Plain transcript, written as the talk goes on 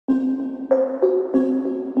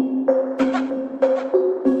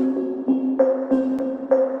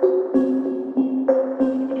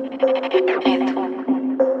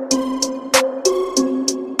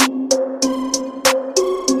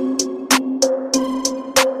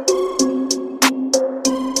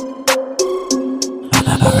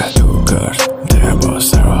I got two girls, they're both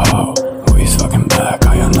zero hoe. Who is fucking back?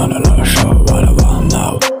 I am not a lot of show. What I want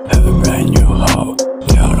now, have a brand new hoe.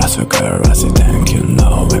 Tell us a girl, I say thank you,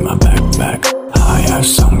 no. In my backpack, I have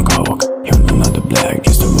some coke. You know not the black,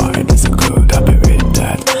 just the white, that's a good. Happy with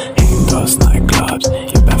that, in those nightclubs.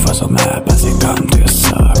 You bet for some map, I say come to your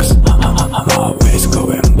socks. I'm always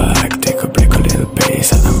going back, take a break a little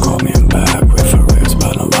piece and I'm coming back. With for reals,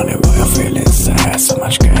 but no money while you're feeling sad. So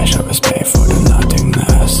much cash, I always pay for the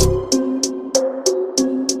nothingness.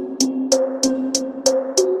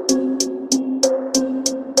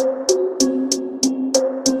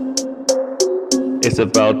 It's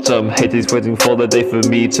about haters waiting for the day for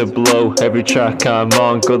me to blow. Every track I'm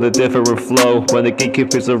on got a different flow. When the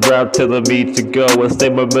gatekeepers are out telling me to go, I stay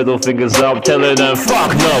my middle fingers out telling them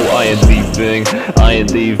fuck no. I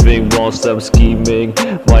ain't leaving whilst I'm scheming.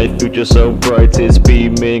 My future so bright it's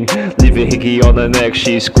beaming. Leaving hickey on the neck,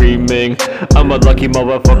 she's screaming. I'm a lucky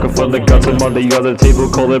motherfucker from the guts. I'm on the other table,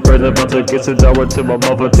 call it bread and butter. Gets a dollar to my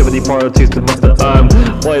mother, too many parties to muster. I'm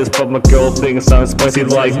wise, but my girl thinks I'm spicy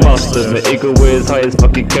like mustard. My ego is high as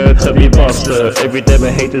fucking care, tell me buster. Every day my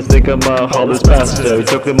haters think I'm a heartless bastard.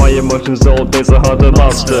 Juggling my emotions all day so hard to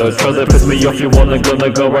master. Try to piss me off, you wanna gonna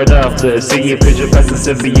go right after. Seeing your picture past the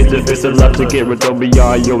simply interface and love to get rid of me,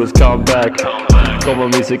 I always come back. Got my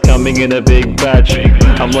music coming in a big batch.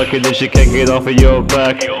 I'm lucky that she can't get off of your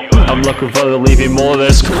back. I'm lucky for to leave you more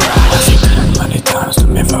than scratch. Many times to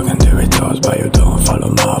me fucking do it those, but you don't follow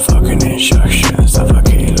my fucking instructions. I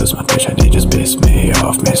fucking lose my bitch and they just piss me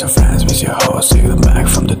off. Miss your friends, miss your hoes, take them back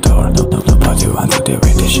from the door. Nobody want to deal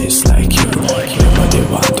with this shit like you. Nobody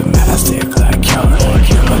want to mastic like you.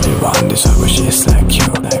 Nobody want this other shit like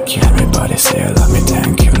you. Everybody say let me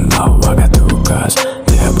thank you. Now I got two guys,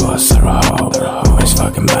 they're both are a hoe. Always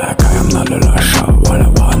fucking back, I am not a lost show. What I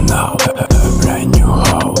want now, a brand new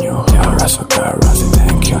hoe. Tell us a girl, I say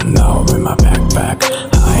thank you, no. In my backpack,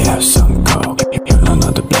 I have some coke. You know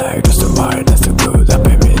not the black, just the white, that's the good. I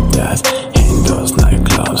pay with that. In those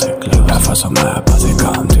nightclubs, you have for some map, I say